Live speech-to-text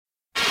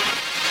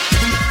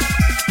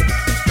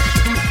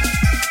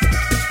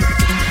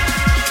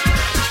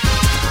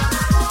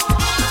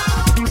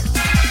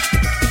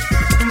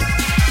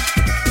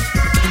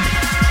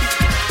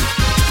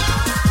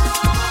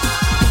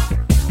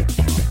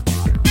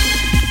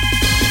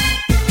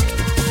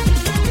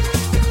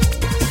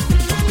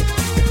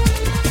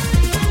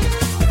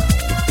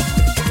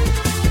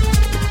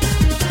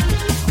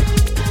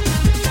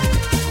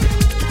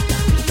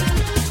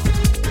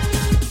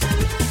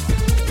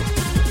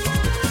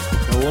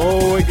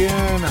Hello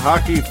again,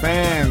 hockey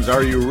fans.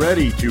 Are you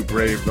ready to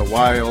brave the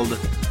wild?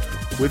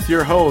 With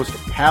your host,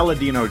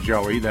 Paladino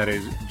Joey, that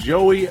is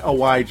Joey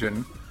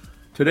Awajan.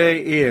 Today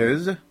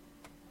is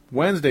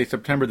Wednesday,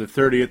 September the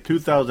 30th,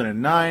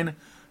 2009,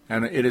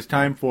 and it is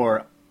time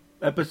for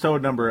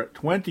episode number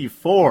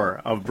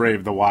 24 of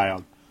Brave the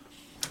Wild.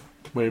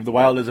 Brave the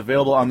Wild is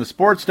available on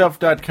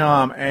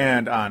thesportstuff.com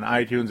and on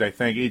iTunes. I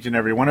thank each and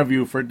every one of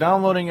you for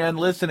downloading and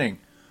listening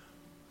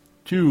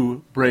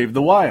to Brave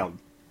the Wild.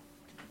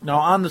 Now,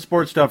 on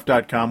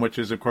thesportstuff.com, which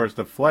is, of course,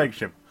 the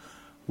flagship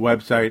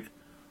website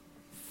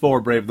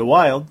for Brave the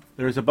Wild,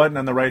 there's a button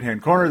on the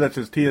right-hand corner that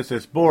says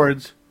TSS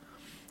Boards.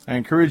 I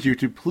encourage you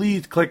to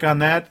please click on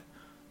that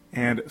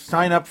and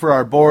sign up for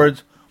our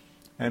boards.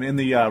 And in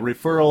the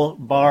referral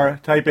bar,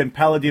 type in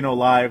Paladino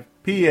Live,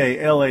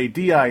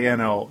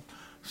 Paladino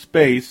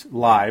space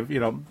live,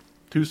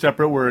 two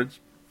separate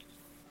words.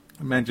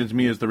 It mentions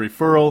me as the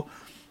referral,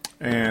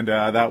 and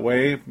that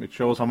way it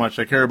shows how much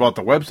I care about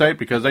the website,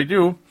 because I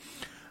do.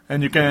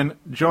 And you can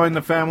join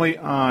the family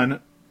on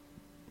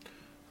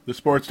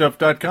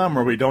thesportstuff.com,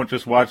 where we don't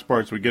just watch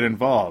sports, we get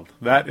involved.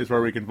 That is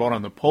where we can vote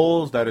on the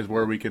polls. That is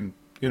where we can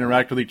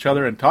interact with each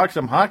other and talk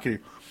some hockey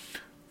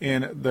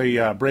in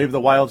the Brave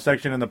the Wild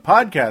section, in the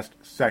podcast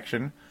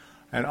section,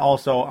 and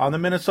also on the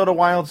Minnesota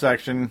Wild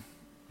section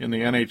in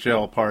the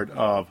NHL part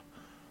of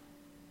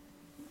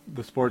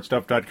the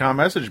sportstuff.com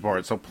message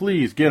board. So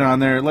please get on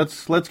there.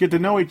 Let's get to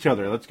know each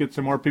other. Let's get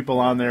some more people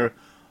on there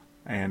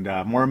and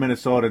more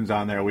Minnesotans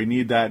on there. We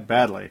need that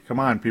badly. Come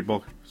on,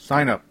 people.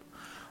 Sign up.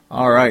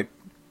 All right.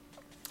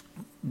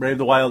 Brave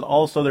the Wild.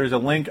 Also, there's a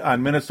link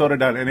on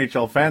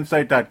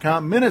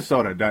minnesota.nhlfansite.com,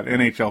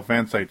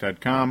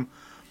 minnesota.nhlfansite.com.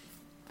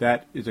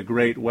 That is a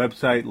great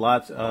website.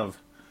 Lots of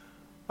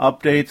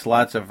updates,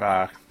 lots of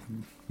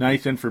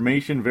nice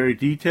information, very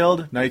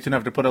detailed. Nice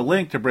enough to put a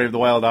link to Brave the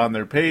Wild on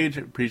their page.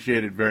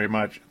 Appreciate it very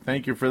much.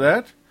 Thank you for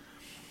that.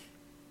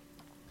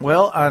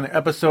 Well, on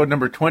episode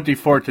number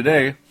 24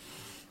 today,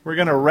 we're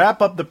going to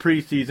wrap up the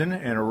preseason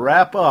and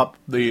wrap up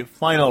the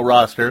final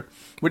roster,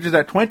 which is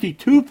at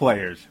 22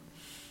 players.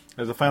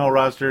 As the final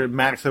roster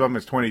maximum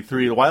is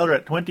 23. The Wild are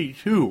at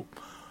 22.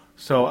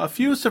 So a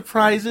few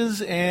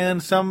surprises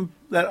and some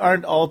that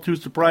aren't all too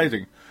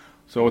surprising.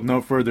 So with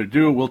no further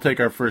ado, we'll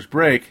take our first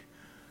break,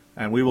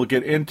 and we will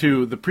get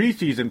into the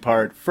preseason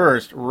part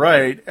first,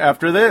 right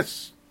after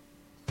this.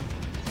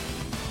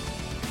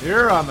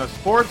 Here on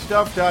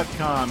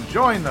thesportstuff.com,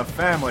 join the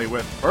family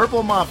with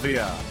Purple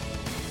Mafia.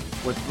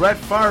 With Brett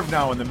Favre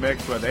now in the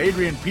mix with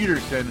Adrian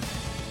Peterson,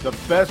 the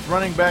best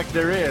running back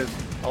there is,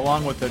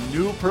 along with the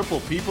new Purple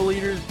People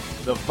Eaters,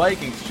 the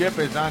Vikings ship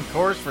is on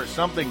course for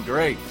something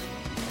great.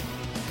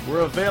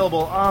 We're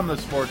available on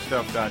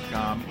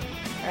thesportstuff.com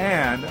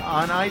and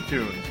on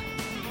iTunes.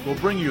 We'll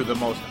bring you the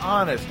most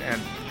honest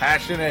and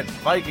passionate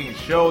Vikings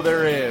show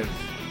there is.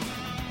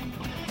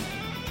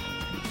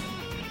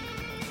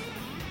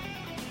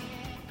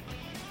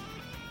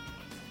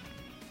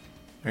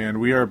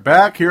 And we are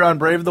back here on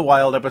Brave the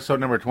Wild,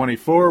 episode number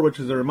 24, which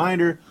is a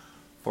reminder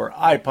for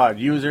iPod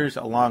users,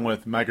 along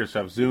with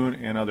Microsoft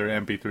Zune and other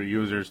MP3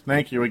 users.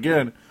 Thank you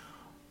again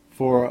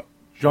for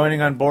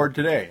joining on board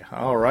today.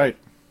 All right.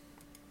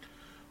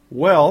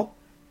 Well,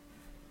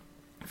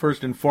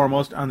 first and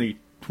foremost, on the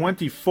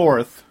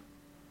 24th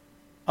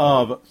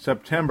of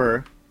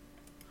September,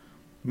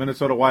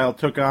 Minnesota Wild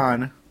took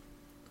on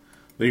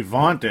the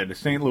vaunted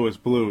St. Louis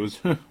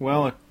Blues.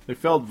 Well, they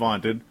felt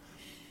vaunted.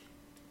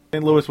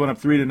 St. Louis went up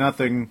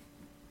 3-0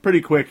 pretty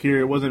quick here.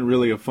 It wasn't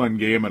really a fun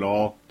game at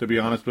all, to be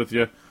honest with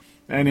you.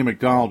 Andy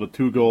McDonald with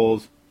 2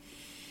 goals.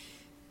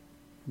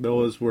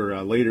 Those were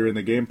later in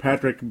the game.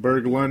 Patrick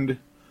Berglund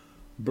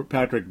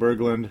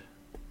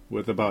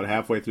with about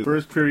halfway through the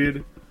first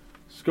period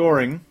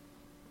scoring.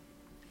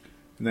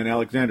 And then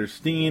Alexander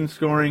Steen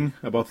scoring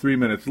about 3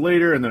 minutes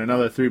later, and then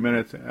another 3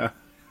 minutes.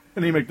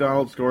 Andy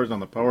McDonald scores on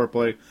the power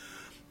play.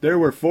 There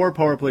were 4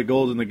 power play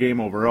goals in the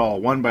game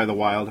overall, one by the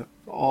Wild.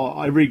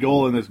 Every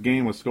goal in this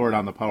game was scored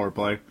on the power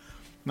play.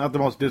 Not the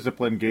most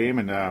disciplined game,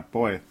 and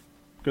boy,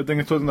 good thing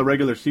this wasn't the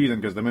regular season,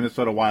 because the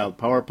Minnesota Wild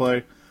power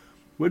play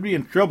would be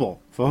in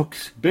trouble,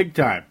 folks. Big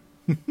time.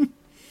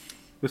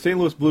 The St.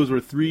 Louis Blues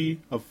were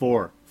 3 of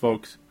 4,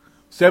 folks.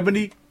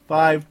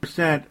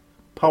 75%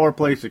 power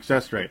play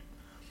success rate.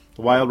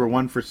 The Wild were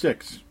 1 for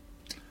 6.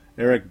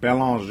 Eric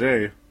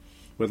Belanger,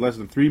 with less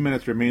than 3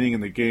 minutes remaining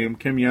in the game.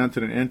 Kim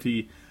Janssen and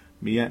Antti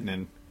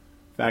Miettinen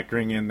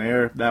factoring in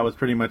there. That was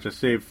pretty much a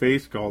save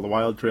face goal. The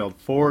Wild trailed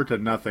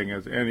 4-0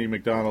 as Andy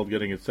McDonald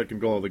getting his second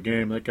goal of the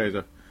game. That guy's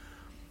a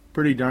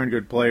pretty darn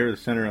good player, the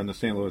center on the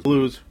St. Louis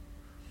Blues.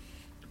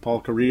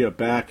 Paul Kariya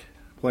back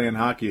playing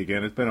hockey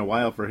again. It's been a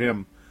while for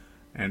him.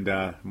 And,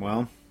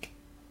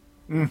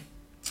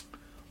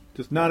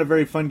 just not a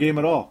very fun game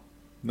at all.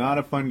 Not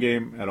a fun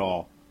game at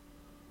all.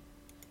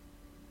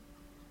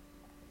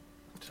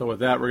 So with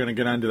that, we're going to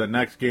get on to the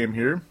next game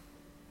here.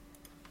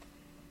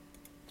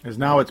 As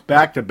now it's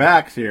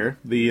back-to-backs here.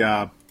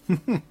 The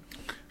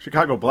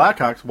Chicago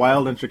Blackhawks,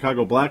 Wild and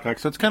Chicago Blackhawks.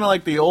 So it's kind of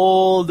like the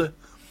old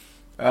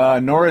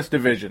Norris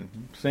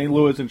division. St.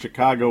 Louis and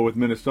Chicago with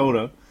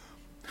Minnesota.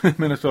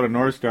 Minnesota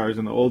North Stars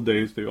in the old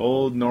days, the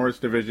old Norris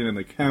division in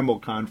the Campbell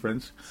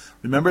Conference.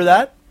 Remember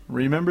that?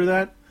 Remember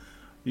that?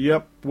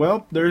 Yep.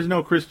 Well, there's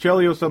no Chris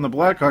Chelios on the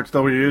Blackhawks,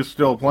 though he is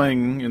still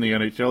playing in the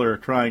NHL, or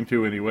trying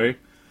to anyway.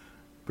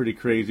 Pretty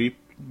crazy.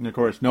 And of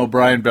course, no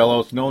Brian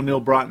Bellows, no Neil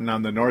Broughton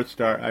on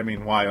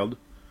the Wild.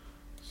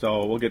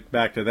 So we'll get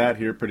back to that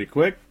here pretty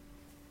quick.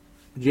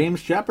 James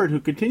Shepard, who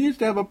continues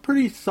to have a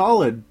pretty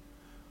solid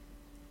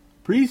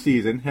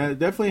preseason,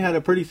 definitely had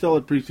a pretty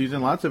solid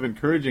preseason. Lots of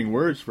encouraging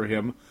words for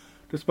him,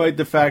 despite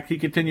the fact he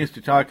continues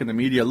to talk in the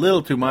media a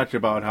little too much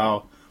about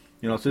how,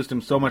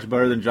 system's so much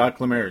better than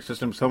Jacques Lemaire.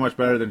 System's so much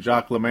better than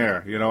Jacques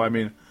Lemaire.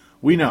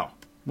 We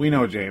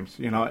know, James.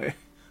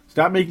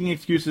 Stop making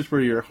excuses for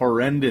your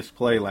horrendous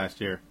play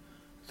last year.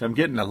 So I'm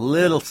getting a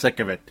little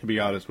sick of it, to be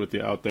honest with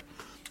you out there.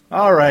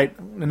 All right,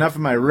 enough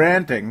of my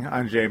ranting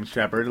on James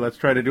Shepard. Let's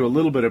try to do a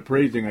little bit of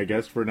praising, I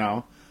guess, for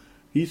now.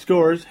 He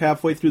scores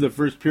halfway through the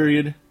first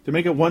period to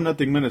make it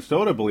 1-0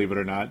 Minnesota, believe it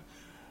or not.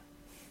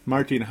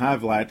 Martin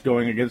Havlat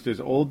going against his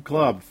old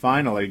club,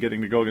 finally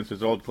getting to go against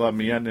his old club,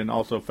 Miettinen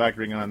also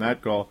factoring on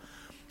that goal.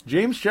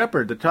 James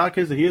Shepard, the talk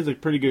is that he is a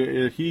pretty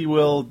good, he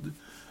will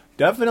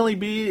definitely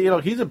be,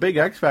 he's a big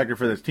X factor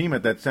for this team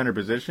at that center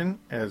position,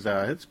 as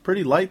it's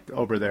pretty light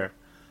over there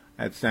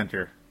at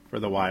center for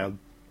the Wild.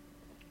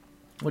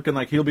 Looking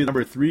like he'll be the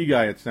number 3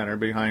 guy at center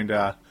behind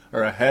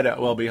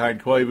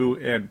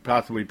Koivu and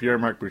possibly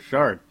Pierre-Marc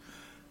Bouchard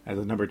as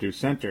a number 2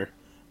 center.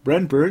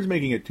 Brent Burns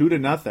making it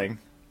 2-0,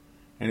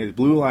 and his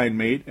blue line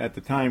mate at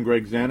the time,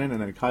 Greg Zanin,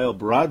 and then Kyle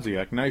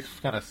Brodziak. Nice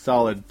kind of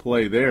solid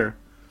play there.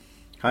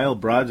 Kyle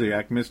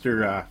Brodziak,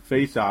 Mr.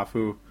 Faceoff,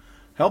 who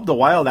helped the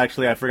Wild,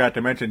 actually, I forgot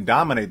to mention,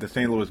 dominate the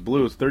St. Louis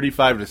Blues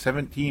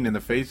 35-17 in the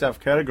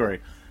faceoff category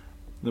in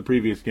the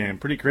previous game.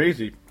 Pretty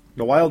crazy.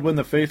 The Wild win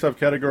the faceoff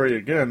category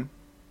again,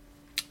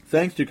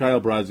 thanks to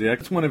Kyle Brodziak.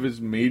 It's one of his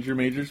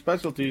major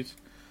specialties.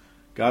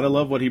 Gotta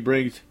love what he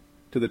brings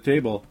to the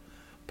table.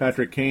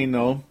 Patrick Kane,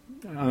 though,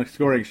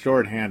 scoring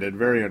shorthanded.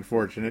 Very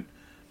unfortunate.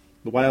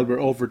 The Wild were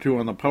 0 for 2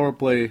 on the power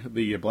play.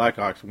 The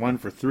Blackhawks 1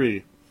 for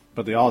 3.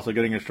 But they also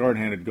getting a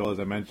shorthanded goal, as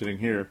I'm mentioning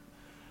here.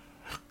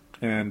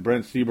 And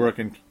Brent Seabrook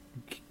and,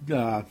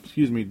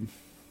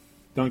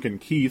 Duncan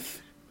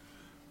Keith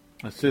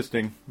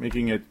assisting,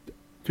 making it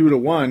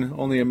 2-1,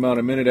 only about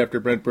a minute after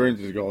Brent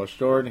Burns' goal. A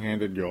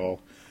shorthanded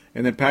goal.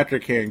 And then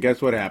Patrick Kane,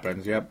 guess what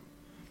happens? Yep.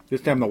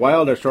 This time the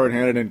Wild are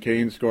shorthanded and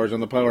Kane scores on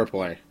the power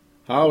play.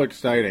 How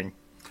exciting.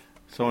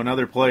 So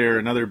another player,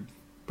 another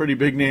pretty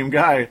big name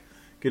guy,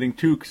 getting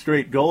 2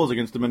 straight goals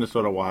against the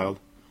Minnesota Wild.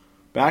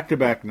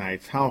 Back-to-back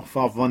nights. How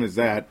fun is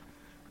that?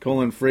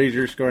 Colin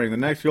Fraser scoring the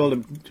next goal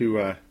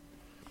to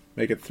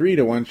make it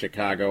 3-1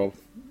 Chicago.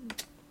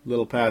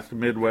 Little past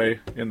midway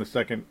in the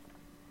second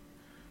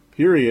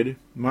period.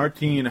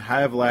 Martin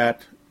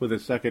Havlat with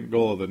his second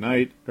goal of the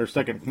night, or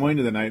second point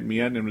of the night.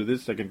 Miettinen with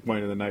his second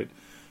point of the night.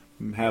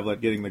 Havlat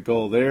getting the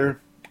goal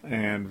there.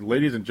 And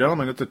ladies and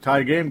gentlemen, it's a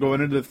tie game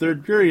going into the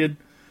third period.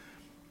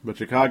 But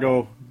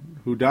Chicago,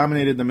 who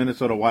dominated the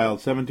Minnesota Wild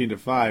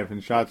 17-5 in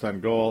shots on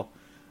goal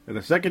in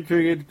the second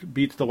period,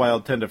 beats the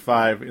Wild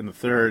 10-5 in the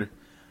third.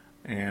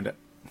 And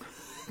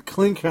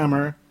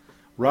Klinkhammer,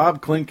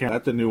 Rob Klinkhammer,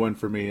 that's a new one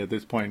for me at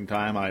this point in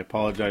time. I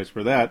apologize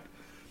for that.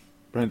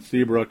 Brent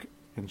Seabrook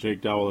and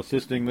Jake Dowell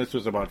assisting. This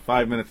was about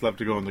 5 minutes left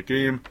to go in the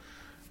game.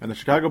 And the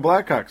Chicago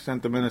Blackhawks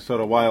sent the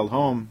Minnesota Wild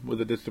home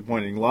with a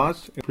disappointing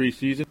loss in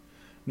preseason.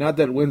 Not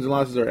that wins and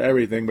losses are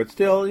everything, but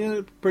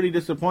still, pretty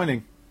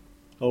disappointing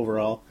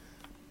overall.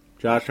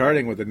 Josh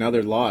Harding with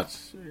another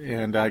loss.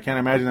 And I can't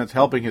imagine that's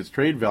helping his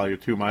trade value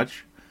too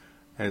much,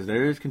 as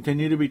there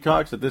continue to be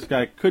talks that this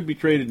guy could be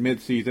traded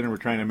mid-season, and we're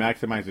trying to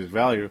maximize his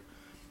value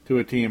to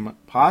a team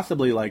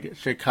possibly like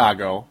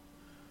Chicago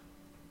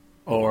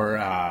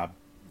or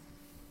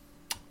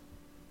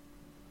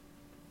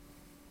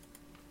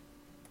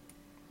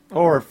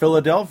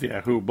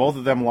Philadelphia, who both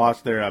of them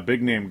lost their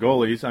big-name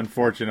goalies,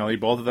 unfortunately.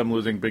 Both of them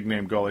losing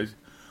big-name goalies.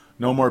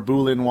 No more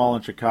Boo Linwall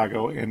in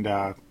Chicago, and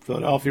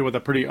Philadelphia with a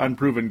pretty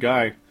unproven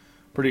guy,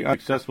 pretty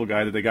unsuccessful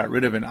guy that they got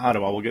rid of in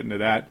Ottawa. We'll get into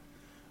that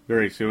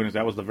very soon, as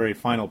that was the very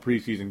final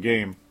preseason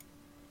game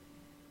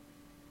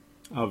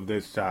of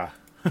this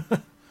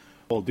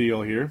whole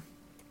deal here.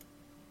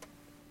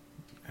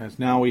 As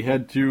now we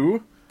head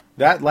to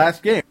that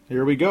last game.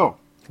 Here we go.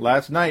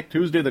 Last night,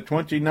 Tuesday the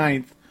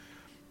 29th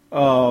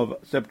of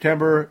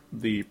September,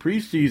 the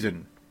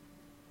preseason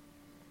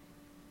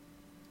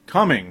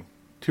coming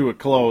to a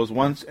close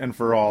once and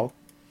for all.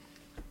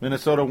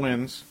 Minnesota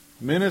wins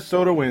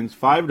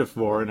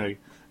 5-4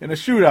 in a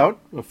shootout,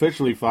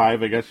 officially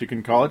 5, I guess you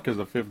can call it, because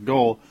the 5th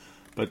goal.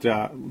 But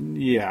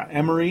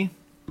Emery,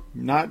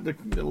 not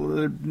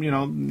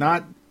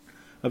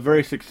a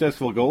very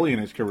successful goalie in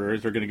his career,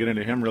 as we're going to get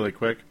into him really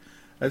quick.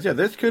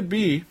 This could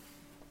be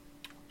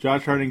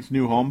Josh Harding's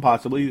new home,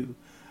 possibly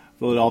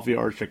Philadelphia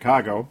or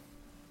Chicago.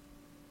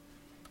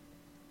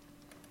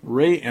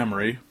 Ray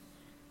Emery,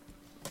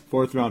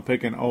 4th round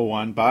pick in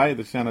 2001 by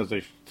the San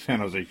Jose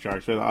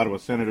Sharks, or the Ottawa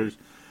Senators.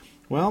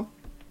 Well,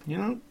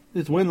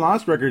 his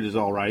win-loss record is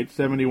all right,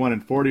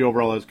 71-40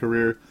 overall his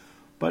career,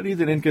 but he's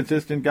an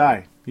inconsistent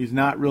guy. He's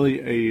not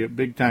really a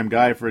big-time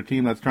guy for a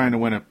team that's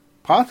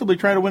possibly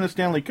trying to win a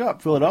Stanley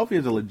Cup. Philadelphia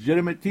is a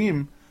legitimate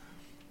team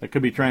that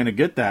could be trying to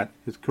get that.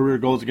 His career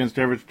goals against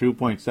average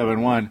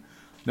 2.71.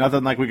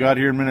 Nothing like we got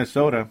here in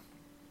Minnesota.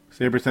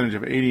 Save percentage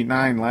of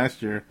 89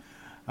 last year,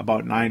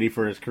 about 90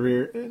 for his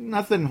career.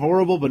 Nothing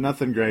horrible, but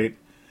nothing great.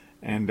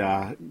 And,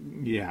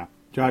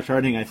 Josh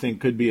Harding, I think,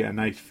 could be a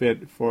nice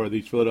fit for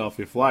these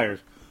Philadelphia Flyers.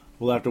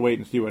 We'll have to wait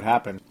and see what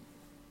happens.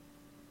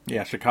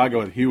 Yeah, Chicago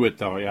with Hewitt,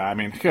 though. Yeah, I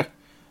mean,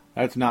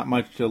 that's not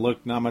much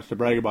to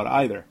brag about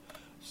either.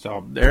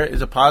 So there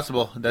is a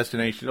possible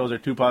destination. Those are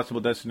two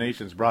possible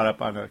destinations brought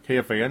up on the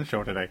KFAN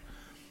show today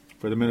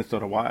for the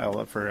Minnesota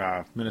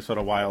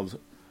Wild's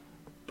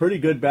pretty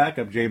good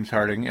backup, James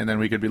Harding, and then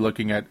we could be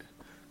looking at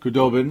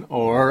Khudobin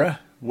or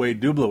Wade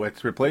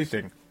Dublowitz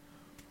replacing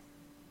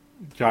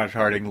Josh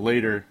Harding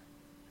later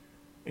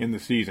in the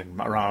season,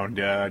 around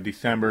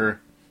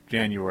December,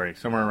 January,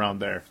 somewhere around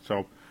there.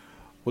 So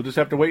we'll just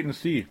have to wait and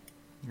see,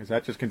 because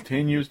that just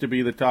continues to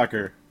be the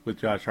talker with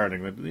Josh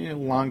Harding. That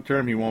long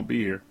term he won't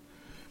be here.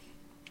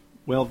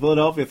 Well,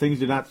 Philadelphia, things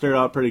did not start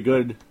out very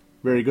good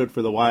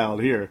for the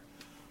Wild here.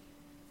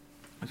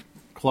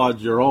 Claude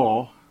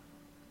Giroux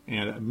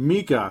and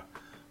Mikko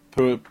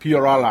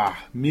Piorala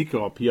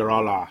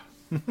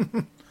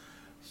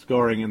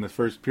scoring in the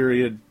first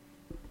period.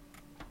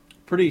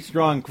 Pretty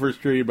strong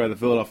first period by the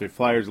Philadelphia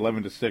Flyers,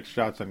 11-6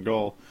 shots on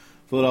goal.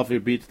 Philadelphia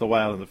beats the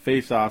Wild in the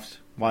faceoffs.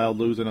 Wild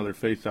lose another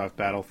faceoff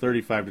battle,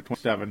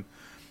 35-27.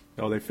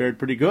 Though they fared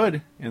pretty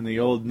good in the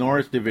old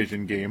Norris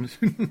Division games.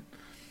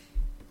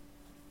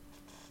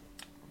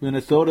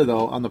 Minnesota,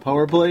 though, on the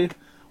power play,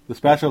 the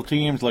special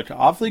teams looked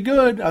awfully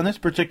good on this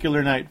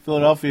particular night.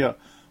 Philadelphia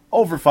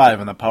over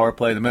 5 on the power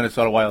play. The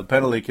Minnesota Wild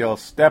penalty kill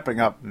stepping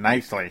up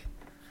nicely.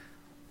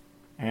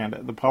 And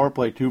the power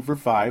play 2 for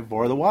 5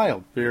 for the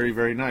Wild. Very,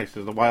 very nice.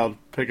 As the Wild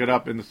pick it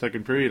up in the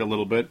second period a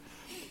little bit.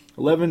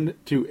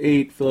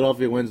 11-8,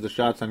 Philadelphia wins the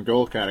shots on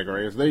goal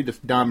category as they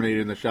just dominated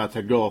in the shots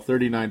on goal,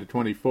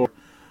 39-24.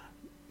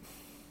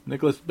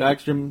 Nicholas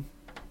Backstrom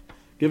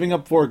giving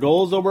up 4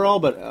 goals overall,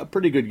 but a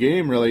pretty good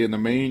game, really, in the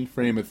main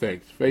frame of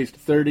things. Faced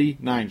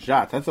 39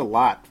 shots. That's a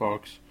lot,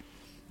 folks.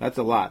 That's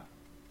a lot.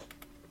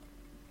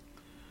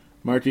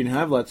 Martin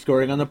Havlat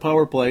scoring on the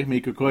power play.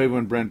 Mikko Koivu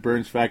and Brent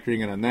Burns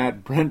factoring in on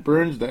that. Brent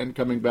Burns then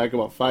coming back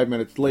about 5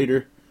 minutes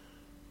later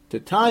to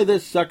tie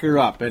this sucker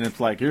up. And it's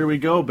like, here we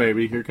go,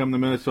 baby. Here come the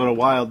Minnesota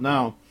Wild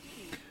now.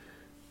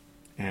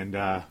 And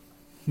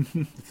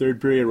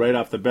third period right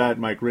off the bat,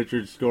 Mike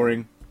Richards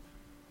scoring.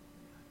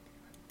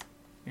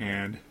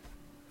 And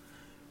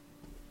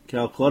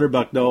Cal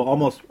Clutterbuck, though,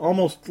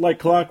 almost like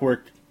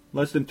clockwork,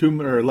 about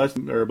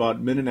a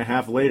minute and a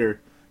half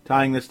later,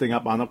 tying this thing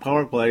up on the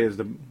power play as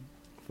the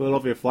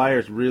Philadelphia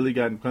Flyers really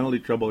got in penalty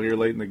trouble here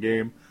late in the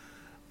game,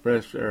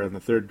 in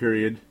the third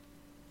period,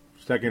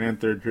 second and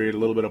third period, a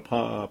little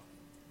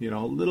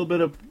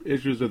bit of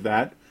issues with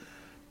that.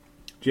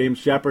 James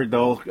Shepard,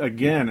 though,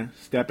 again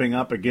stepping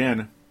up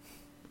again,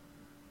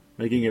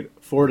 making it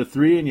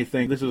 4-3, and you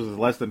think this is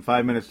less than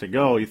 5 minutes to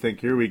go. You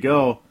think, here we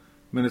go.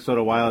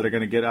 Minnesota Wild are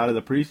going to get out of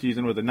the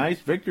preseason with a nice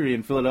victory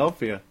in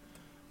Philadelphia.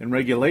 In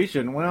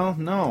regulation, well,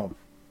 no.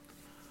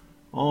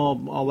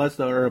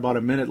 About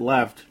a minute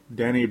left.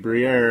 Danny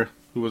Briere,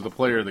 who was the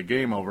player of the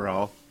game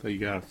overall,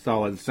 the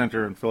solid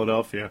center in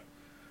Philadelphia,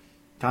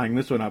 tying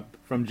this one up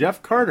from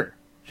Jeff Carter.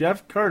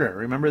 Jeff Carter,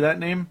 remember that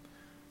name?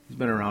 He's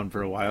been around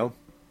for a while.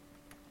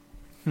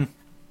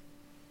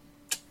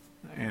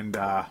 And,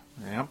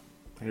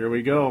 here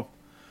we go.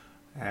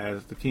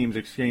 As the teams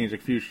exchange a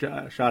few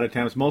shot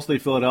attempts, mostly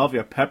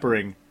Philadelphia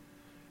peppering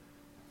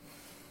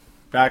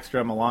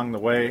Backstrom along the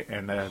way,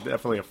 and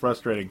definitely a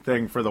frustrating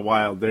thing for the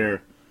Wild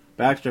there.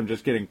 Backstrom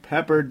just getting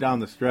peppered down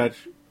the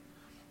stretch.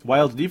 The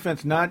Wild's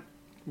defense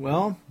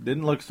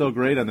didn't look so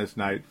great on this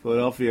night.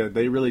 Philadelphia,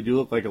 they really do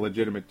look like a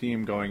legitimate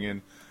team going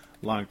in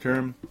long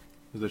term.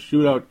 As the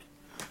shootout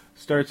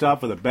starts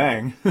off with a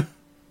bang,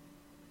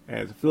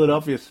 as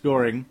Philadelphia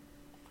scoring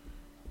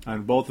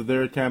on both of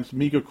their attempts.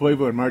 Mikko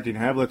Koivu and Martin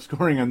Havlat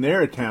scoring on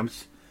their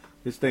attempts.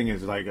 This thing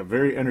is like a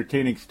very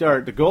entertaining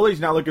start. The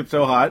goalie's not looking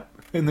so hot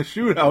in the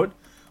shootout.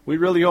 We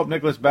really hope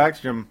Nicholas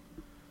Backstrom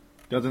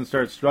doesn't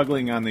start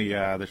struggling on the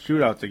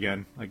shootouts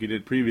again like he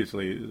did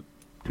previously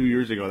 2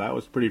 years ago. That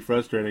was pretty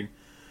frustrating.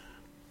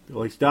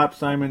 Well, he stopped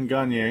Simon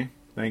Gagne,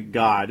 thank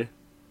God.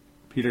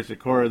 Peter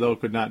Sikora, though,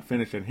 could not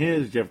finish in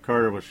his. Jeff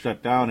Carter was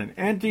shut down. And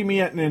Antti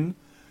Miettinen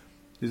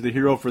is the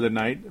hero for the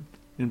night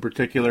in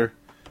particular.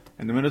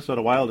 And the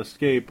Minnesota Wild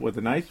escape with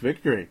a nice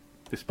victory,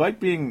 despite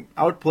being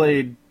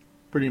outplayed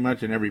pretty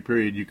much in every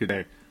period, you could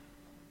say.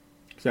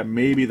 Except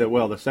maybe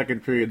the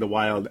second period the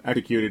Wild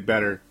executed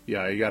better.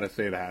 Yeah, you got to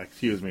say that.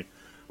 Excuse me.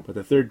 But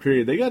the third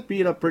period, they got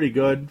beat up pretty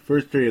good.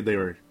 First period, they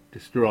were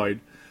destroyed.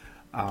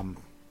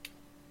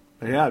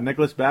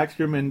 Nicholas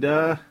Backstrom and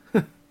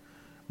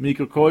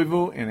Mikko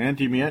Koivu and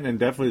Antti Miettinen,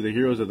 definitely the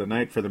heroes of the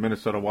night for the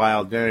Minnesota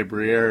Wild. Danny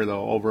Briere, the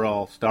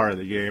overall star of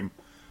the game,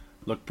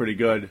 looked pretty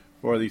good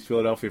for these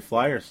Philadelphia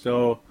Flyers.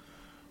 So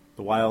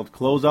the Wild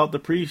close out the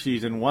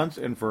preseason once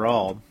and for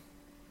all.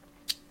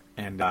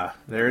 And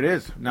there it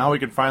is. Now we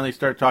can finally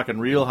start talking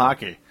real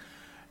hockey.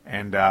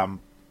 And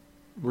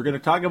we're going to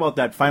talk about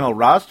that final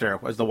roster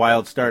as the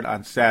Wild start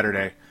on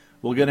Saturday.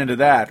 We'll get into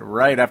that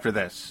right after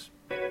this.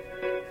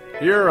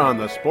 Here on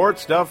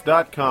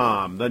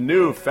thesportstuff.com, the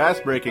new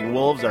fast-breaking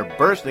Wolves are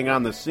bursting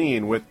on the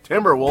scene with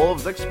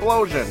Timberwolves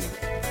Explosion.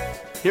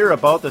 Hear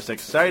about this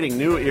exciting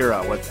new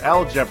era with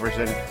Al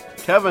Jefferson,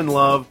 Kevin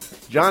Love,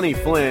 Johnny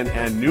Flynn,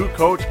 and new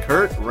coach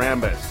Kurt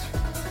Rambis.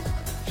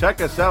 Check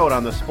us out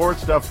on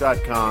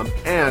thesportstuff.com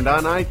and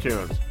on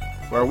iTunes,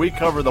 where we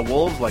cover the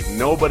Wolves like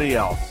nobody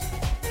else.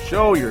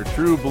 Show your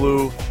true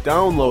blue,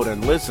 download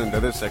and listen to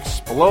this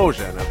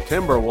explosion of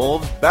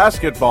Timberwolves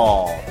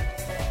basketball.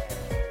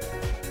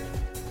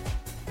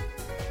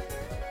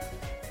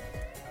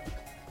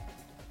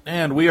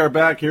 And we are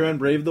back here on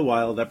Brave the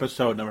Wild,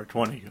 episode number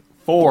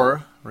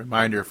 24.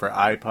 Reminder for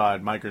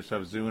iPod,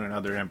 Microsoft Zune, and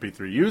other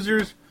MP3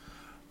 users.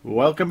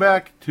 Welcome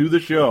back to the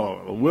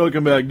show.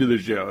 Welcome back to the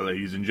show,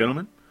 ladies and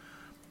gentlemen.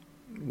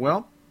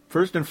 Well,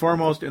 first and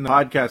foremost, in the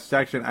podcast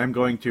section, I'm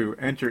going to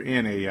enter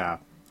in a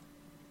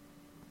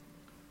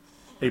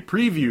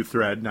preview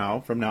thread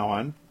now, from now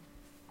on.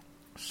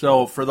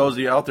 So, for those of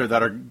you out there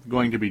that are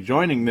going to be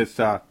joining this,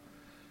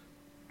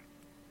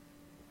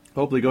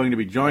 hopefully going to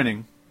be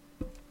joining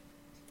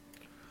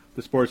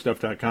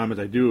thesportstuff.com, as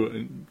I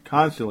do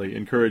constantly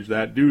encourage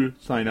that. Do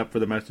sign up for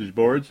the message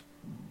boards.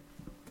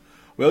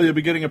 Well, you'll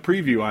be getting a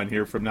preview on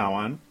here from now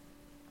on.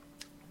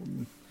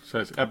 It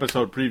says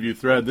episode preview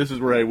thread. This is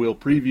where I will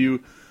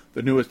preview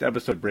the newest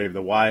episode of Brave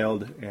the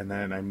Wild, and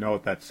then I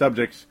note that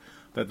subjects,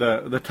 that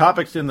the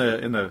topics in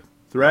the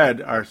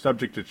thread are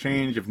subject to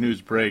change if news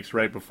breaks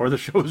right before the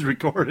show is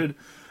recorded.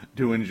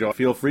 Do enjoy.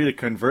 Feel free to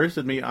converse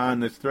with me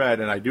on this thread,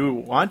 and I do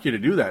want you to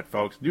do that,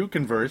 folks. Do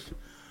converse.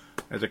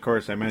 As, of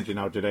course, I mentioned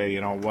out today,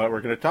 what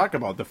we're going to talk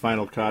about, the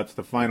final cuts,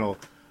 the final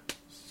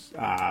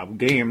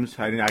games.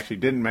 I actually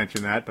didn't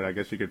mention that, but I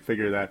guess you could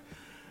figure that.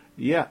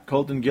 Yeah,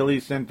 Colton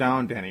Gillies sent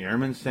down, Danny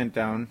Ehrman sent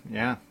down,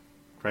 yeah,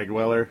 Craig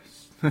Weller,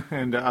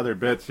 and other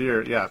bits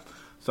here, yeah.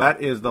 So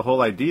that is the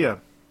whole idea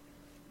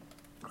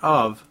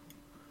of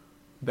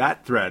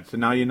that thread. So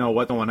now you know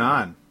what's going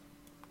on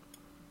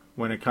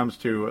when it comes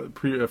to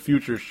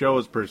future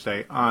shows, per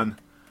se, on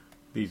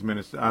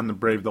on the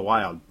Brave the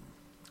Wild.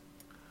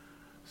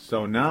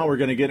 So now we're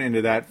going to get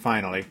into that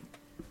finally.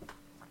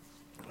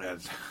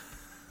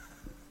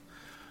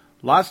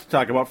 Lots to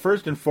talk about.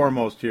 First and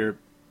foremost here,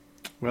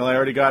 well, I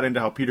already got into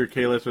how Peter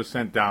Kalis was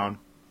sent down.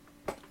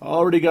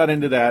 Already got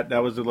into that.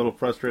 That was a little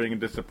frustrating and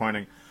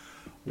disappointing.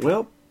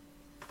 Well,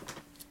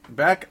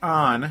 back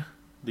on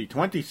the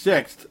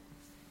 26th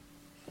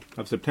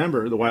of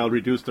September, the Wild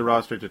reduced the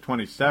roster to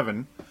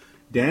 27.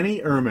 Danny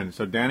Ehrman.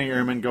 So Danny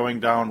Ehrman going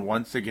down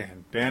once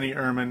again. Danny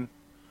Ehrman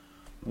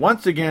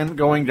once again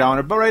going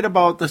down, but right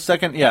about the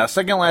second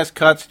last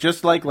cuts,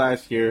 just like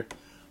last year.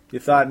 You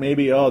thought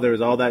maybe, there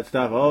was all that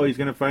stuff. Oh, he's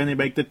going to finally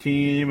make the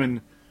team,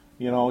 and,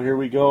 here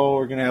we go.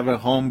 We're going to have a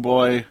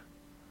homeboy,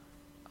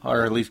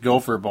 or at least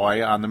Gopher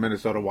boy, on the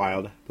Minnesota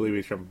Wild. I believe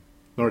he's from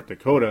North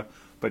Dakota.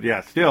 But yeah,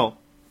 still,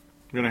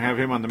 we're going to have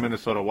him on the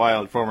Minnesota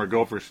Wild, former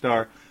Gopher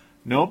star.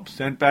 Nope,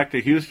 sent back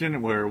to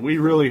Houston, where we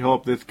really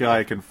hope this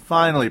guy can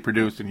finally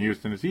produce in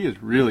Houston, as he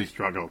has really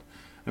struggled.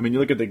 I mean, you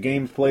look at the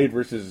games played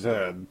versus,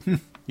 the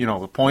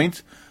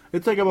points.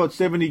 It's like about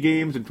 70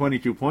 games and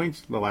 22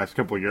 points the last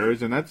couple of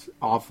years, and that's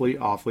awfully,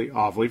 awfully,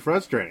 awfully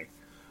frustrating.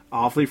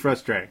 Awfully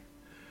frustrating.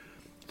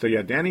 So,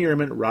 yeah, Danny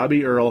Ehrman,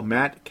 Robbie Earl,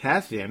 Matt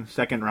Cassian,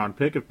 second-round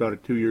pick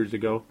about 2 years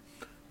ago.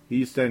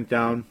 He's sent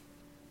down.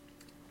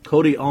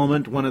 Cody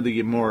Almond, one of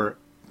the more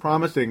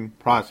promising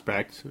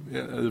prospects,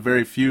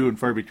 very few and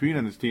far between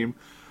on this team,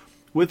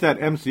 with that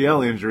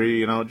MCL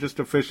injury, just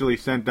officially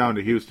sent down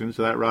to Houston,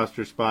 so that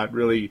roster spot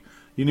really,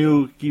 you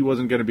knew he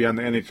wasn't going to be on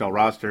the NHL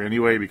roster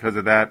anyway because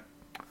of that.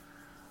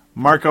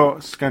 Marco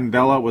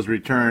Scandella was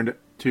returned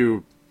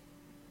to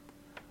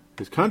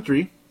his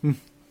country,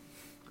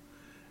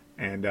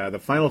 and the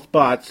final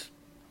spots,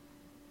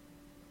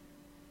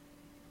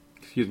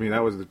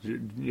 that was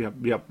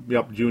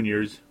the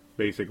juniors,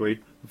 basically.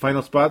 The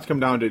final spots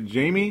come down to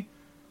Jamie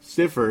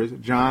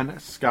Siffers, John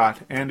Scott,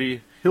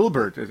 Andy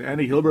Hilbert, as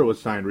Andy Hilbert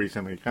was signed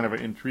recently. Kind of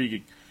an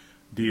intriguing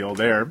deal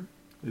there.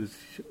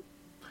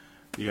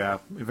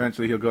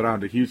 Eventually he'll go down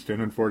to Houston,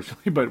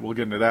 unfortunately, but we'll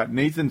get into that.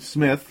 Nathan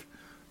Smith,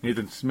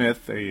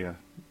 a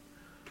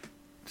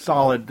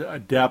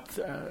solid depth,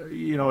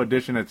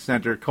 addition at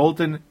center.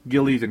 Colton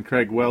Gillies and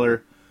Craig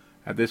Weller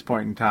at this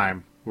point in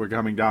time. We're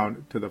coming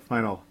down to the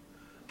final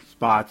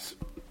spots.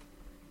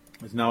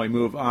 As now we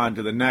move on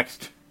to the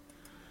next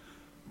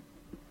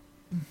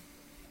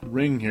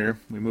ring here.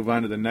 We move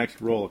on to the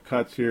next roll of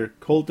cuts here.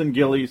 Colton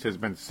Gillies has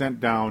been sent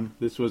down.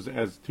 This was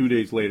as 2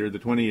 days later, the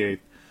 28th,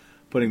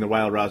 putting the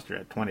Wild roster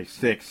at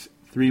 26.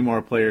 3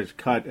 more players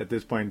cut at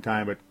this point in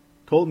time, but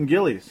Colton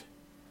Gillies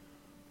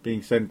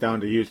being sent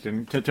down to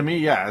Houston. To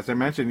me, as I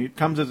mentioned, it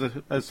comes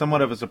as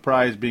somewhat of a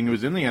surprise being he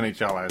was in the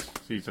NHL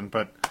last season.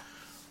 But,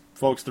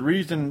 folks, the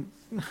reason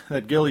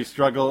that Gillies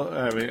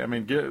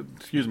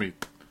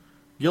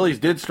Gillies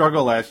did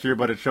struggle last year,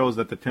 but it shows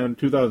that the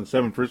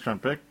 2007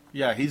 first-round pick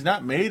Yeah, he's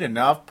not made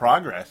enough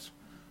progress,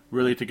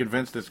 really, to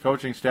convince this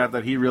coaching staff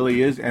that he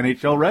really is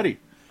NHL ready.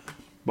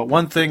 But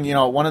one thing,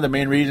 one of the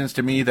main reasons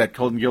to me that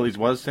Colton Gillies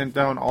was sent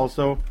down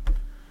also,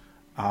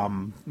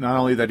 not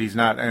only that he's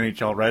not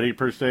NHL ready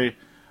per se,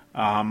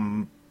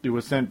 he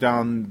was sent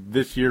down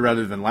this year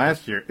rather than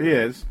last year,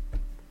 is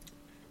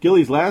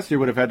Gillies last year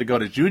would have had to go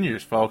to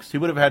juniors, folks. He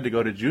would have had to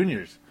go to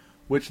juniors,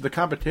 which the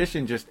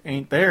competition just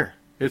ain't there.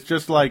 It's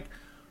just like,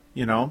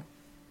 he's going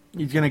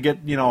to get,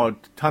 a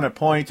ton of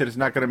points and it's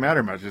not going to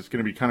matter much. It's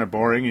going to be kind of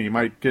boring and he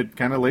might get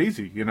kind of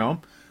lazy,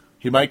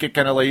 He might get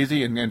kind of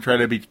lazy and try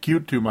to be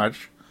cute too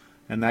much.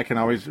 And that can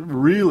always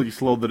really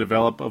slow the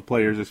development of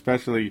players,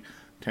 especially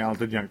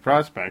talented young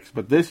prospects.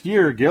 But this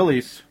year,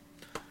 Gillies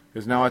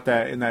is now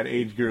in that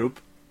age group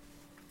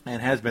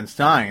and has been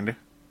signed,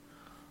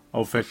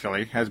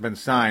 officially,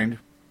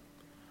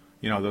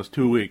 those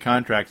two-way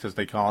contracts, as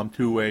they call them,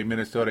 two-way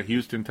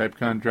Minnesota-Houston type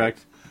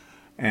contracts.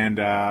 And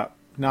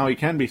now he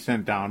can be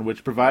sent down,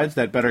 which provides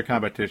that better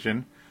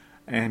competition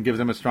and gives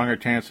him a stronger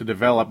chance to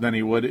develop than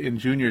he would in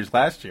juniors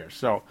last year.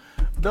 So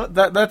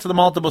that's the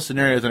multiple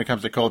scenarios when it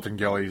comes to Colton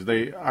Gillies.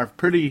 They are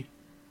pretty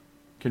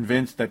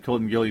convinced that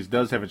Colton Gillies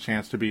does have a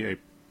chance to be a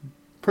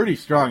pretty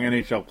strong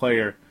NHL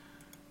player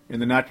in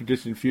the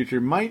not-too-distant future.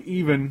 Might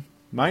even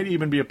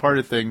be a part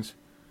of things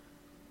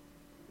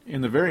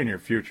in the very near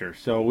future.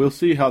 So we'll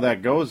see how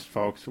that goes,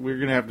 folks. We're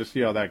going to have to see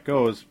how that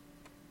goes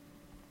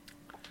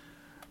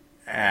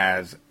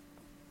as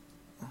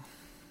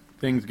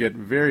things get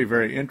very,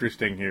 very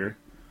interesting here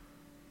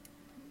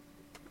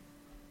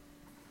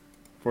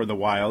for the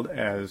Wild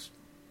as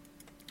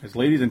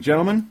ladies and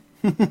gentlemen,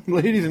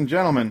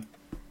 the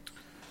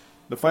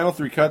final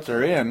three cuts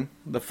are in.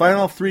 The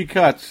final three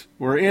cuts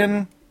were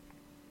in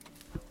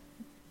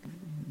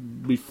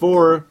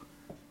before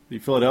the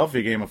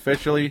Philadelphia game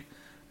officially.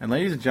 And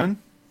ladies and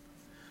gentlemen,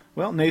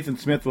 well, Nathan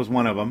Smith was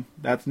one of them.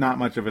 That's not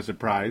much of a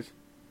surprise.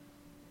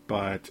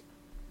 But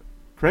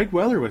Craig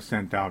Weller was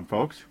sent down,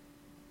 folks.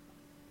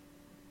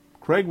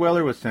 Craig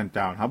Weller was sent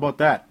down. How about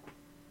that?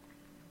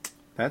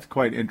 That's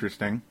quite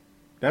interesting.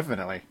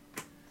 Definitely.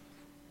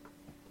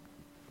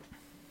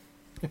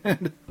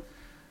 And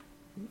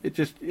it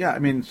just,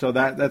 so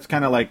that's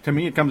kind of like, to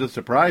me, it comes as a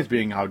surprise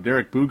being how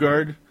Derek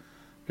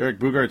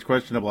Boogaard's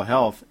questionable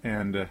health,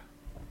 and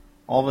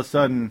all of a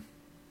sudden,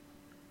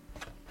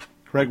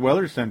 Craig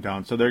Weller's sent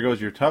down. So there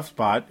goes your tough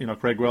spot.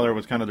 Craig Weller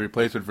was kind of the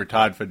replacement for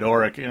Todd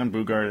Fedoruk and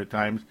Boogaard at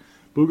times.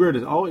 Boogaard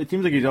it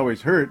seems like he's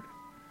always hurt.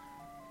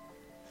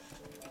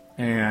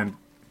 And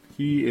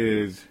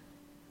it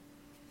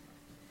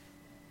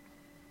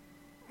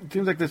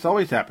seems like this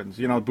always happens.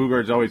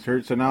 Boogaard's always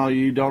hurt, so now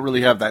you don't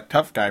really have that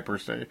tough guy per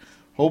se.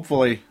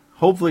 Hopefully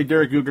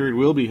Derek Boogaard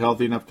will be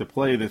healthy enough to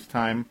play this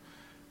time.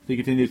 If he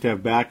continues to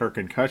have back or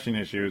concussion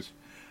issues.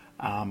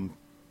 But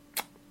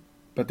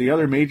the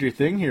other major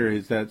thing here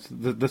is that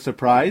the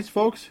surprise,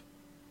 folks,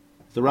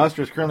 the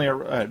roster is currently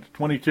at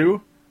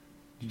 22.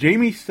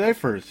 Jamie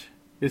Seffers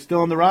is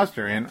still on the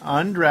roster, an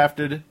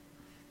undrafted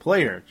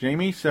player.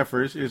 Jamie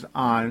Seffers is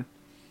on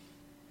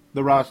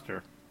the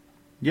roster.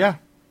 Yeah.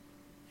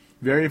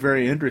 Very,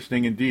 very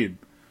interesting indeed.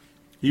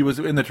 He was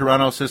in the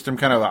Toronto system,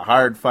 kind of a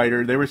hard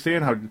fighter. They were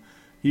saying how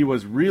he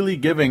was really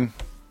giving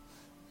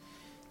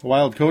the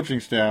Wild coaching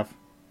staff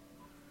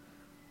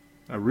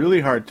a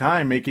really hard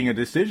time making a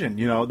decision.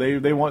 They're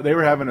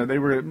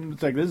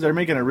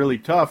making it really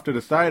tough to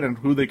decide on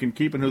who they can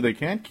keep and who they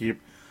can't keep.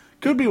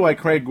 Could be why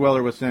Craig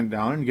Weller was sent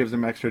down and gives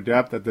them extra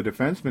depth at the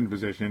defenseman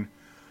position.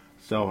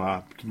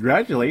 So,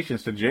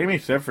 congratulations to Jamie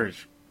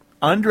Seffers.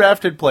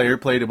 Undrafted player,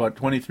 played about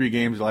 23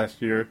 games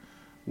last year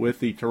with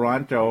the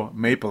Toronto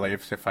Maple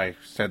Leafs, if I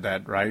said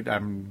that right.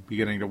 I'm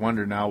beginning to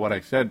wonder now what I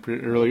said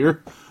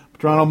earlier.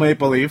 Toronto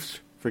Maple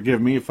Leafs,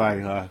 forgive me if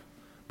I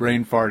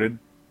brain farted.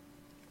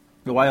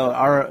 The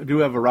Wild do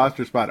have a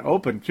roster spot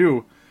open,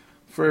 too,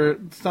 for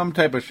some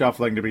type of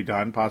shuffling to be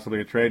done,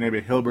 possibly a trade.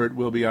 Maybe Hilbert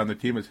will be on the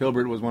team, as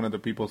Hilbert was one of the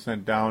people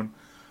sent down.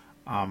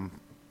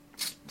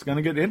 It's going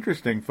to get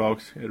interesting,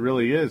 folks. It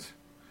really is.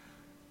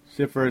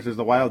 Seffers as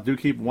the Wild do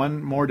keep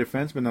one more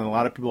defenseman than a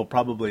lot of people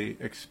probably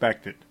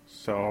expected.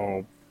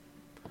 So,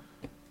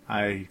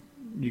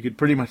 you could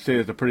pretty much say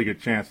there's a pretty good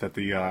chance that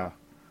the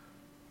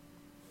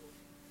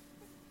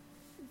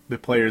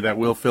player that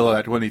will fill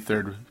that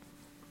 23rd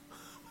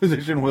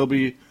position will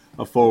be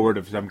a forward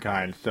of some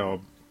kind.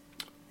 So,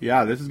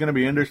 yeah, this is going to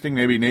be interesting.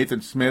 Maybe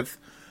Nathan Smith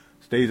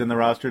stays on the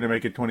roster to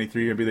make it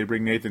 23. Maybe they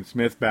bring Nathan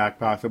Smith back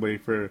possibly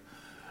for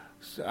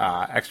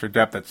extra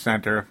depth at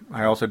center.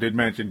 I also did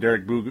mention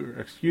Derek Boogaard.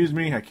 Excuse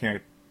me, I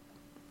can't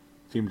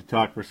seem to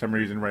talk for some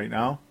reason right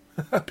now.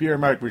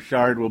 Pierre-Marc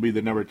Richard will be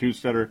the number 2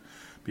 setter.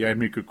 Behind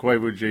Mikko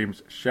Koivu,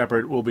 James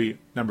Shepard will be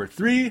number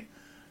 3.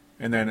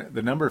 And then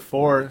the number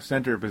 4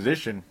 center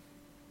position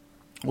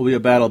will be a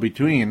battle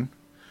between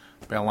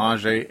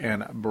Belanger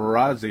and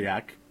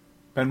Braziak.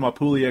 Benoit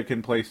Pouliot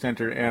can play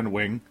center and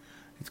wing.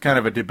 It's kind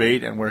of a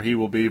debate on where he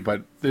will be,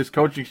 but this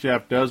coaching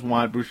staff does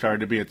want Bouchard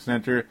to be at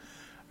center.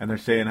 And they're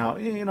saying how,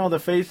 the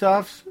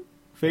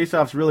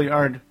face-offs really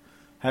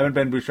haven't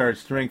been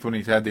Bouchard's strength when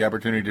he's had the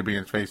opportunity to be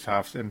in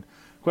face-offs. And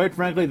quite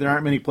frankly, there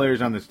aren't many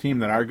players on this team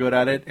that are good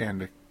at it,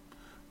 and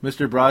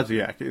Mr.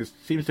 Brodziak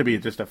seems to be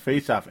just a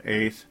face-off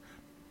ace.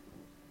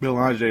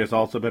 Belanger has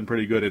also been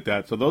pretty good at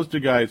that. So those two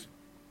guys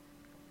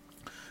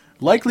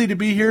likely to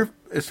be here,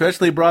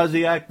 especially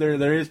Brodziak.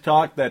 There is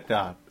talk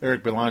that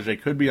Eric Belanger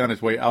could be on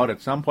his way out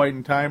at some point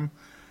in time.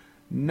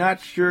 Not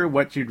sure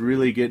what you'd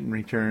really get in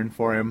return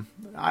for him.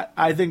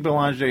 I think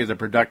Belanger is a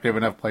productive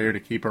enough player to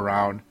keep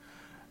around,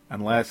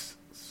 unless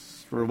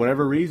for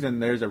whatever reason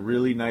there's a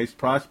really nice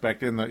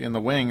prospect in the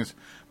wings,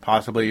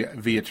 possibly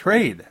via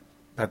trade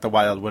that the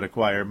Wild would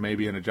acquire,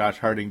 maybe in a Josh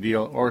Harding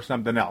deal or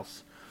something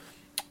else.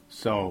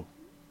 So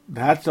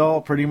that's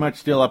all pretty much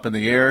still up in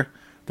the air.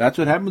 That's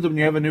what happens when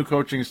you have a new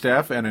coaching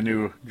staff and a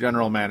new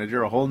general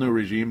manager, a whole new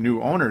regime,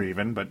 new owner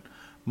even, but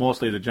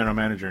mostly the general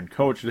manager and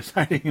coach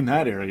deciding in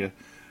that area.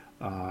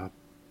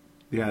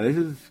 This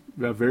is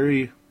a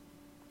very,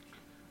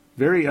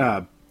 very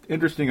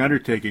interesting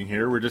undertaking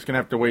here. We're just going to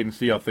have to wait and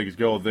see how things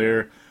go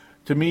there.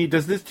 To me,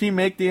 does this team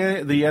make the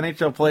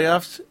NHL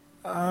playoffs?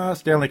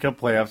 Stanley Cup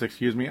playoffs,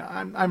 excuse me.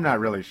 I'm not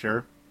really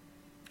sure.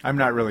 I'm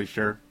not really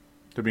sure,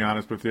 to be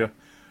honest with you.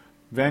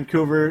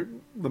 Vancouver,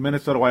 the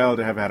Minnesota Wild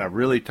have had a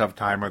really tough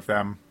time with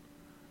them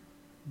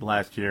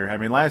last year. I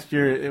mean, last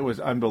year it was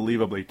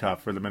unbelievably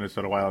tough for the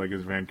Minnesota Wild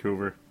against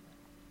Vancouver.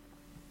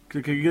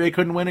 They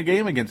couldn't win a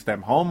game against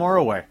them, home or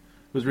away.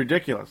 It was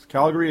ridiculous.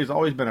 Calgary has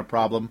always been a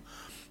problem,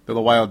 though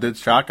the Wild did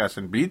shock us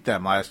and beat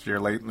them last year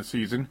late in the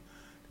season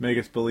to make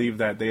us believe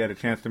that they had a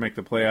chance to make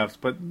the playoffs,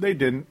 but they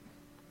didn't.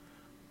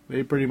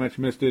 They pretty much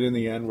missed it in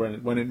the end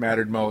when it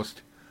mattered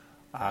most.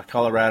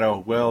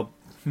 Colorado, well,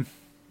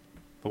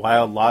 the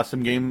Wild lost a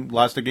game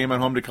at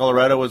home to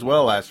Colorado as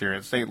well last year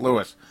in St.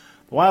 Louis.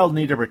 The Wild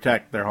need to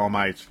protect their home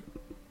ice.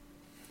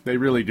 They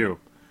really do.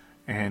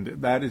 And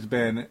that's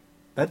been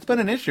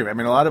an issue. I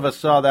mean, a lot of us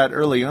saw that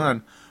early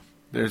on.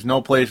 There's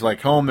no place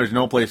like home. There's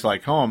no place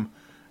like home.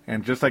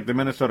 And just like the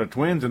Minnesota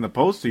Twins in the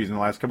postseason, the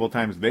last couple of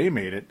times they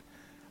made it,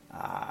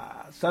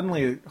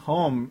 suddenly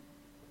home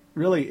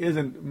really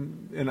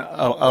isn't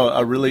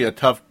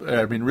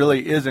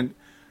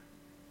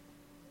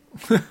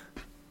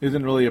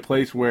isn't really a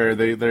place where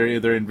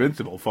they're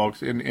invincible,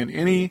 folks. In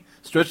any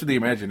stretch of the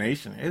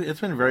imagination,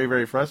 it's been very,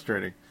 very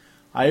frustrating.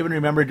 I even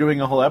remember doing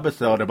a whole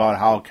episode about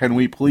how can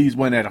we please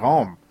win at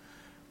home,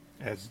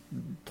 as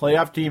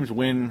playoff teams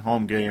win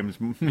home games,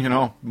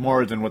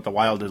 more than what the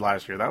Wild did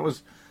last year. That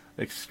was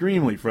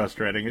extremely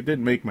frustrating. It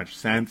didn't make much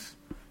sense,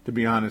 to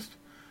be honest.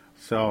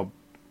 So,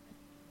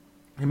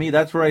 to me,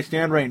 that's where I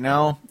stand right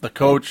now. The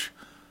coach,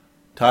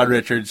 Todd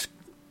Richards,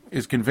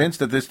 is convinced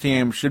that this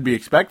team should be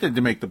expected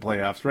to make the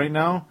playoffs. Right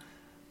now,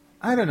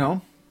 I don't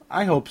know.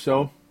 I hope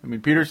so. I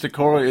mean, Peter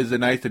Sikora is a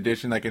nice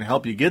addition that can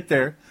help you get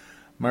there.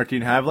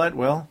 Martin Havlat,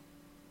 well,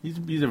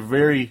 he's a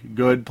very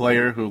good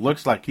player who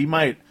looks like he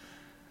might.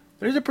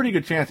 There's a pretty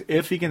good chance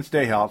if he can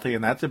stay healthy,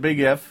 and that's a big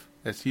if,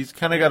 as he's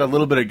kind of got a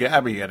little bit of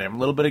Gabrick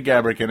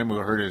in him, who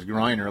hurt his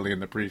groin early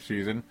in the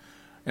preseason.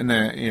 And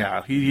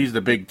then, he's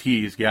the big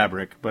tease,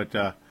 Gabrick. But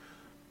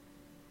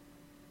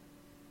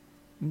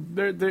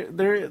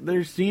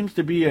there seems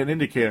to be an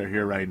indicator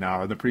here right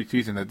now in the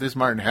preseason that this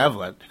Martin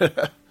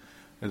Havlat,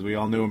 as we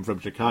all knew him from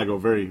Chicago,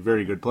 very,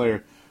 very good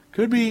player,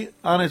 could be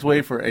on his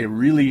way for a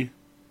really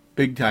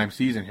big-time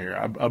season here,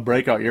 a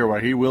breakout year where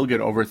he will get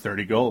over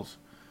 30 goals.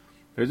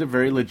 There's a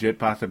very legit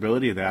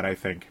possibility of that, I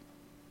think.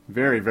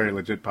 Very, very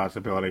legit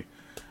possibility.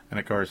 And,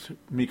 of course,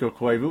 Mikko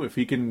Koivu, if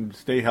he can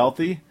stay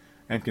healthy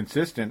and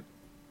consistent,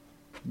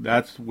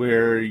 that's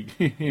where,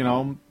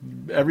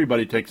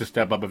 everybody takes a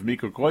step up if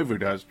Mikko Koivu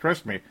does.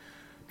 Trust me.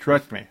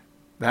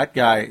 That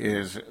guy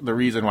is the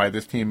reason why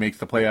this team makes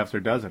the playoffs or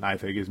doesn't, I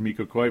think, is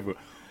Mikko Koivu.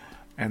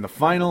 And the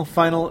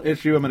final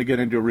issue I'm going to get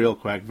into real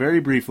quick,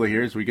 very briefly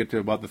here, as we get to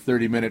about the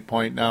 30-minute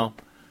point now.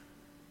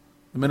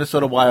 The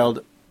Minnesota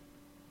Wild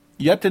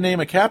yet to name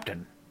a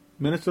captain.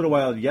 Minnesota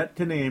Wild yet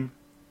to name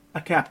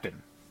a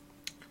captain.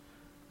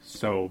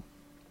 So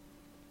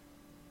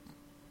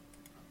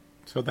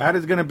that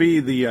is going to be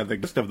the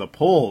list of the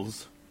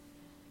polls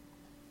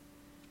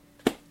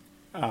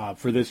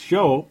for this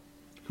show.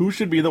 Who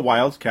should be the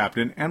Wild's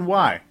captain and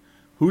why?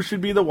 Who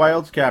should be the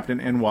Wild's captain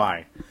and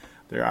why?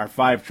 There are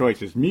 5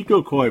 choices: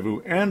 Mikko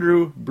Koivu,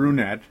 Andrew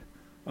Brunette,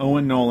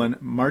 Owen Nolan,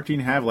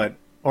 Martin Havlat,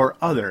 or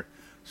other.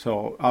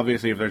 So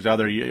obviously, if there's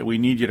other, we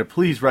need you to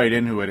please write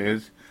in who it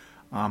is.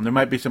 There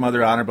might be some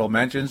other honorable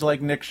mentions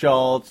like Nick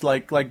Schultz,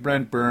 like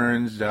Brent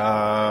Burns.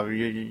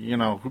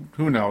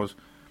 Who knows?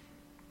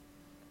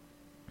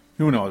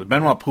 Who knows?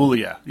 Benoit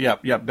Pouliot.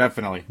 Yep,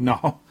 definitely.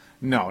 No,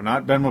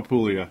 not Benoit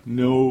Pouliot.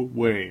 No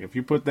way. If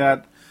you put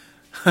that,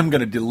 I'm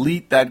going to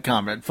delete that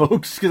comment,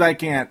 folks, because I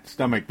can't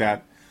stomach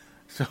that.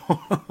 So,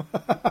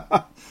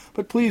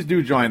 but please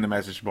do join the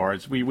message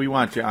boards. We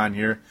want you on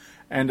here.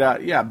 And,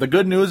 the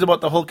good news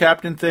about the whole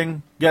captain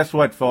thing, guess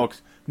what,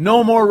 folks?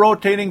 No more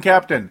rotating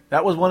captain.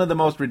 That was one of the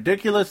most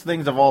ridiculous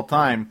things of all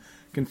time,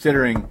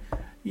 considering,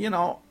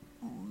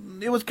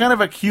 it was kind of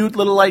a cute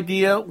little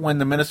idea when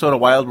the Minnesota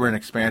Wild were an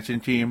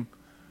expansion team.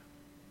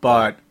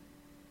 But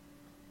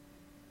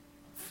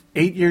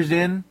 8 years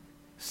in,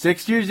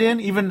 6 years in,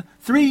 even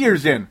 3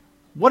 years in.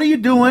 What are you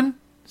doing?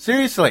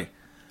 Seriously.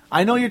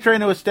 I know you're trying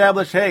to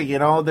establish, hey,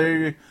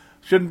 there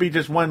shouldn't be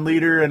just one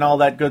leader and all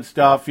that good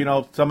stuff.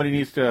 Somebody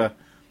needs to,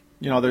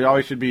 there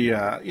always should be,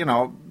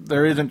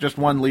 there isn't just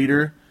one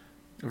leader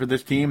for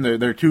this team.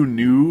 They're too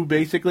new,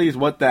 basically, is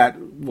what that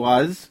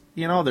was.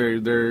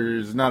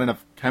 There's not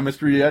enough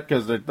chemistry yet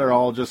because they're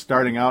all just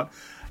starting out.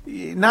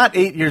 Not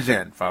 8 years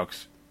in,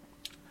 folks.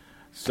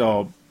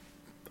 So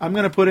I'm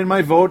going to put in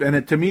my vote,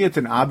 and to me it's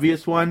an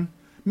obvious one.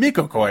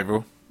 Mikko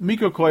Koivu.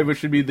 Mikko Koivu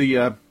should be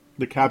the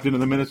captain of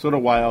the Minnesota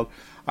Wild.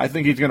 I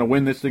think he's going to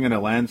win this thing in a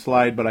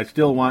landslide, but I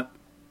still want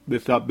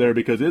this up there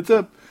because it's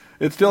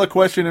still a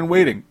question in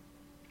waiting.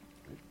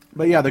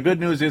 But yeah, the good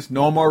news is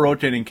no more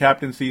rotating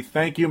captaincy.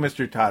 Thank you,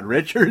 Mr. Todd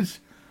Richards.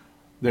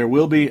 There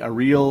will be a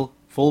real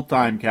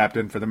full-time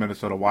captain for the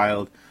Minnesota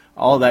Wild.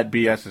 All that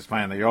BS is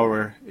finally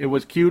over. It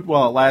was cute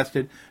while it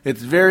lasted.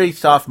 It's very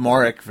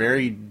sophomoric,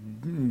 very,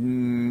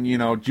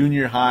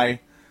 junior high.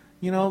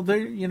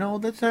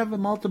 Let's have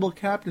multiple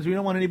captains. We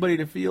don't want anybody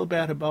to feel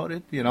bad about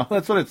it.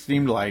 That's what it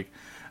seemed like.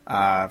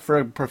 For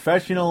a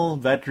professional,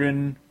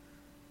 veteran,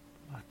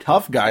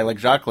 tough guy like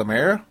Jacques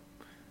Lemaire,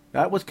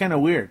 that was kind of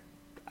weird.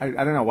 I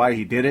don't know why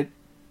he did it,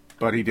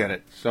 but he did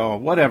it. So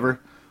whatever.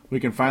 We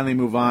can finally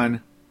move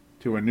on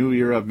to a new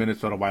era of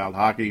Minnesota Wild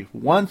hockey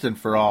once and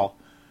for all.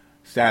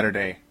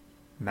 Saturday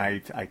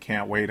night. I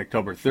can't wait.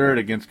 October 3rd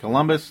against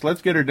Columbus.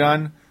 Let's get her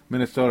done.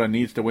 Minnesota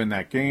needs to win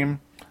that game.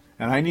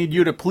 And I need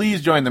you to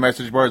please join the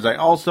message boards. I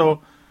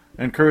also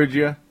encourage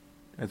you,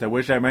 as I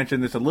wish I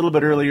mentioned this a little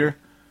bit earlier,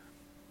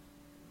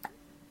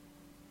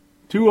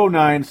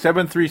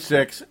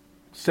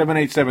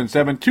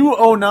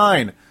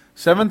 209-736-7877.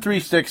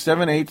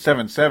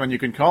 209-736-7877. You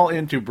can call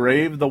in to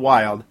Brave the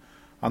Wild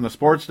on the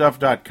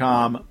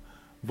sportstuff.com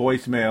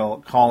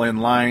voicemail call-in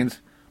lines.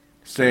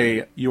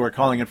 Say you are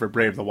calling in for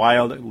Brave the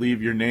Wild.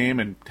 Leave your name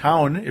and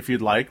town if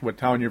you'd like, what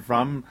town you're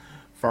from.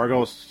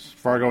 Fargo,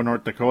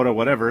 North Dakota,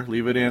 whatever.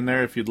 Leave it in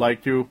there if you'd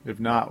like to. If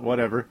not,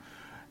 whatever.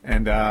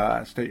 And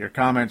state your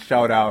comments,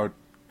 shout out,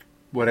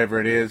 whatever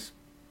it is.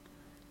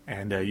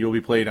 And you'll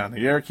be played on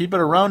the air. Keep it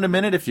around a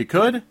minute if you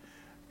could.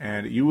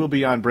 And you will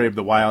be on Brave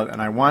the Wild.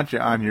 And I want you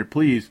on here.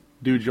 Please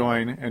do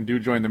join. And do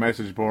join the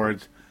message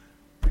boards.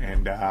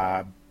 And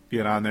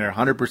get on there.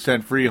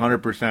 100% free,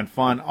 100%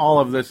 fun. All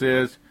of this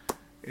is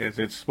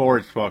it's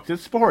sports, folks.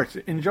 It's sports.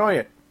 Enjoy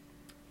it.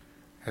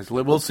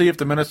 We'll see if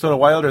the Minnesota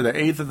Wild are the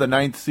 8th or the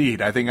 9th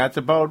seed. I think that's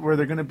about where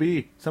they're going to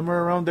be.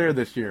 Somewhere around there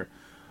this year.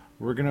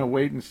 We're going to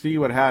wait and see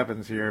what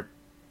happens here.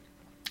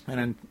 And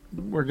then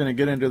we're going to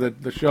get into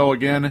the show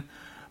again.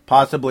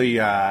 Possibly,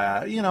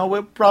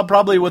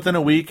 probably within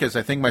a week, as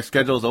I think my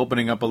schedule is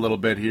opening up a little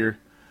bit here.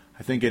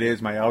 I think it is.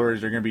 My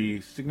hours are going to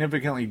be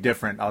significantly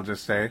different, I'll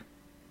just say.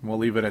 We'll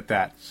leave it at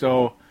that.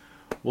 So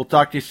we'll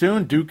talk to you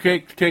soon. Do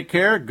take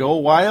care. Go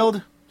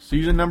Wild.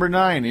 Season number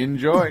 9.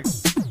 Enjoy.